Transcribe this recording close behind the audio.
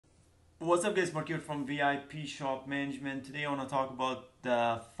What's up guys, Mark here from VIP Shop Management. Today I want to talk about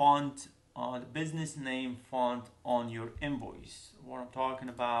the font, the business name font on your invoice. What I'm talking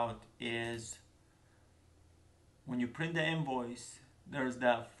about is when you print the invoice, there's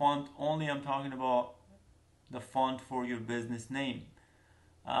that font only. I'm talking about the font for your business name.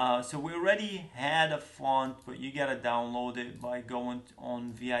 So we already had a font, but you gotta download it by going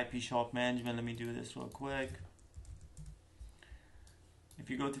on VIP Shop Management. Let me do this real quick. If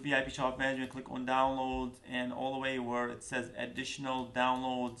you go to VIP Shop Management, click on downloads, and all the way where it says additional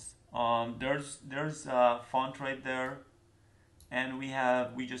downloads, there's a font right there, and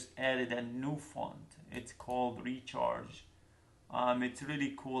we just added a new font. It's called Recharge. It's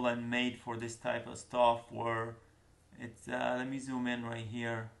really cool and made for this type of stuff. Where it's let me zoom in right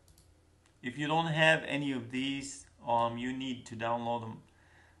here. If you don't have any of these, you need to download them.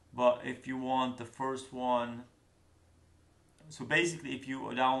 But if you want the first one. So basically, if you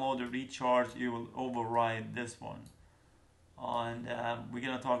download the Recharge, you will override this one. And we're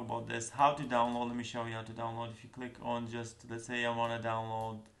gonna talk about this, how to download. Let me show you how to download. If you click on just, let's say I wanna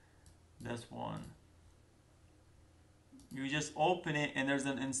download this one. You just open it and there's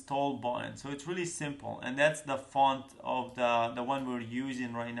an install button. So it's really simple. And that's the font of the one we're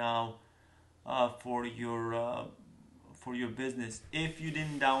using right now for your business. If you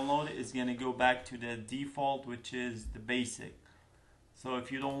didn't download it, it's gonna go back to the default, which is the basic. So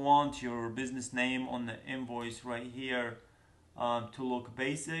if you don't want your business name on the invoice right here to look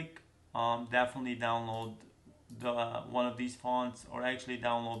basic, definitely download one of these fonts, or actually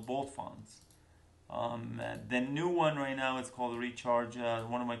download both fonts. The new one right now is called Recharge.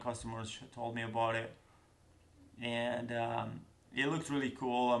 One of my customers told me about it, and it looked really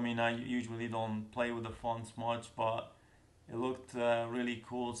cool. I mean, I usually don't play with the fonts much, but it looked really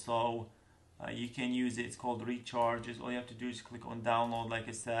cool. So you can use it. It's called Recharge. All you have to do is click on download, like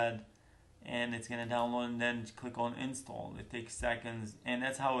I said, and it's gonna download, and then click on install. It takes seconds, and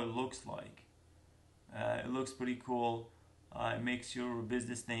that's how it looks like. It looks pretty cool. It makes your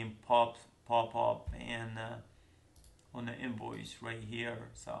business name pop up and on the invoice right here.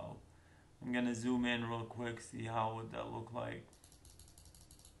 So I'm gonna zoom in real quick, see how would that look like.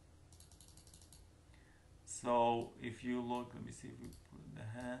 So if you look, let me see if we put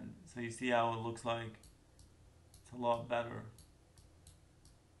the hand. So you see how it looks like. It's a lot better.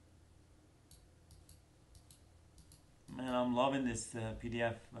 Man, I'm loving this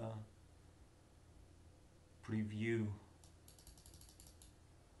PDF preview.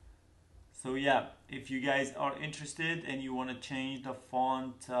 So yeah, if you guys are interested and you want to change the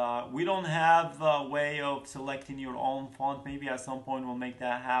font, we don't have a way of selecting your own font. Maybe at some point we'll make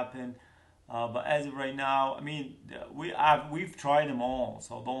that happen. But as of right now, I mean, we've tried them all.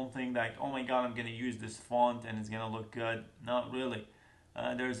 So don't think like, oh my God, I'm gonna use this font and it's gonna look good. Not really.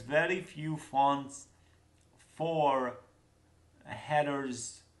 There's very few fonts for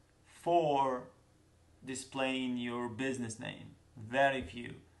headers for displaying your business name. Very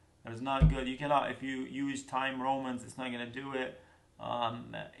few. There's not good. You cannot, if you use Time Romans, it's not gonna do it.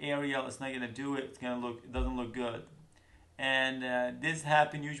 Arial, it's not gonna do it. It doesn't look good. And this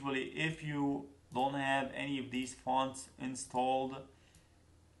happens usually if you don't have any of these fonts installed.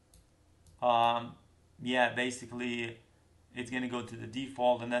 Yeah, basically it's gonna go to the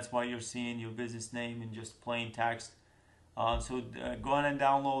default, and that's why you're seeing your business name in just plain text. So go ahead and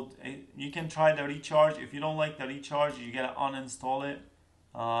download. You can try the Recharge. If you don't like the Recharge, you gotta uninstall it.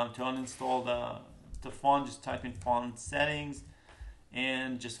 To uninstall the font, just type in font settings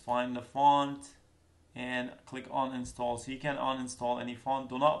and just find the font and click uninstall. So you can uninstall any font.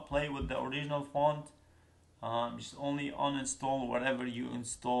 Do not play with the original font. Just only uninstall whatever you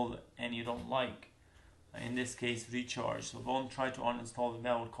installed and you don't like. In this case, Recharge. So don't try to uninstall it.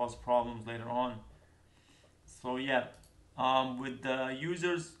 That would cause problems later on. So yeah, with the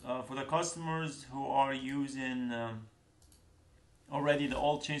users, for the customers who are using already the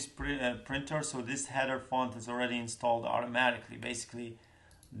all change printer, so this header font is already installed automatically. Basically,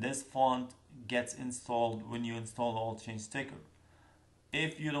 this font gets installed when you install the all change sticker.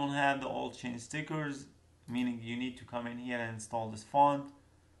 If you don't have the all change stickers, meaning you need to come in here and install this font,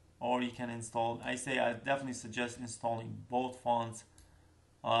 or you can install, I definitely suggest installing both fonts.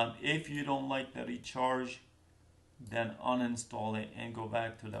 If you don't like the Recharge, then uninstall it and go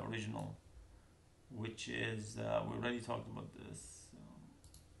back to the original, which is we already talked about this.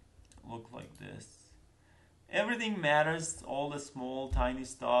 Look like this. Everything matters. All the small tiny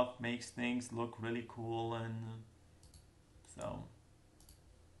stuff makes things look really cool. And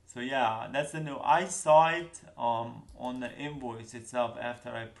so yeah, that's the new. I saw it on the invoice itself after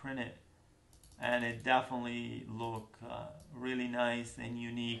I print it, and it definitely looked really nice and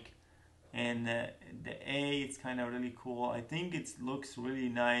unique. and the A, it's kind of really cool. I think it looks really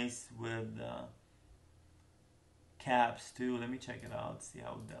nice with caps too. Let me check it out, see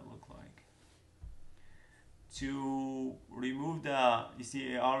how that look like. To remove the, you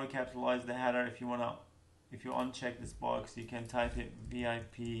see, auto capitalize the header. If you uncheck this box, you can type it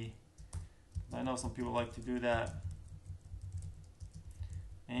VIP. I know some people like to do that.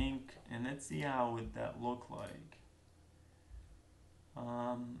 Ink, and let's see how would that look like.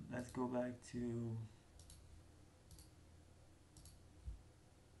 Let's go back to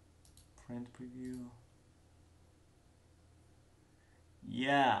print preview.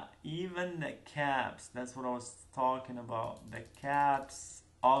 Yeah, even the caps, that's what I was talking about. The caps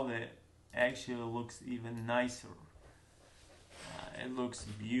of it actually looks even nicer. It looks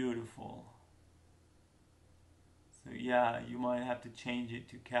beautiful. So yeah, you might have to change it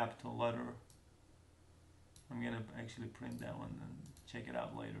to capital letter. I'm gonna actually print that one and check it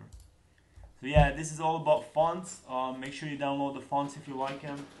out later. So yeah, this is all about fonts. Make sure you download the fonts if you like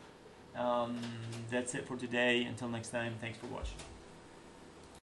them. That's it for today. Until next time, thanks for watching.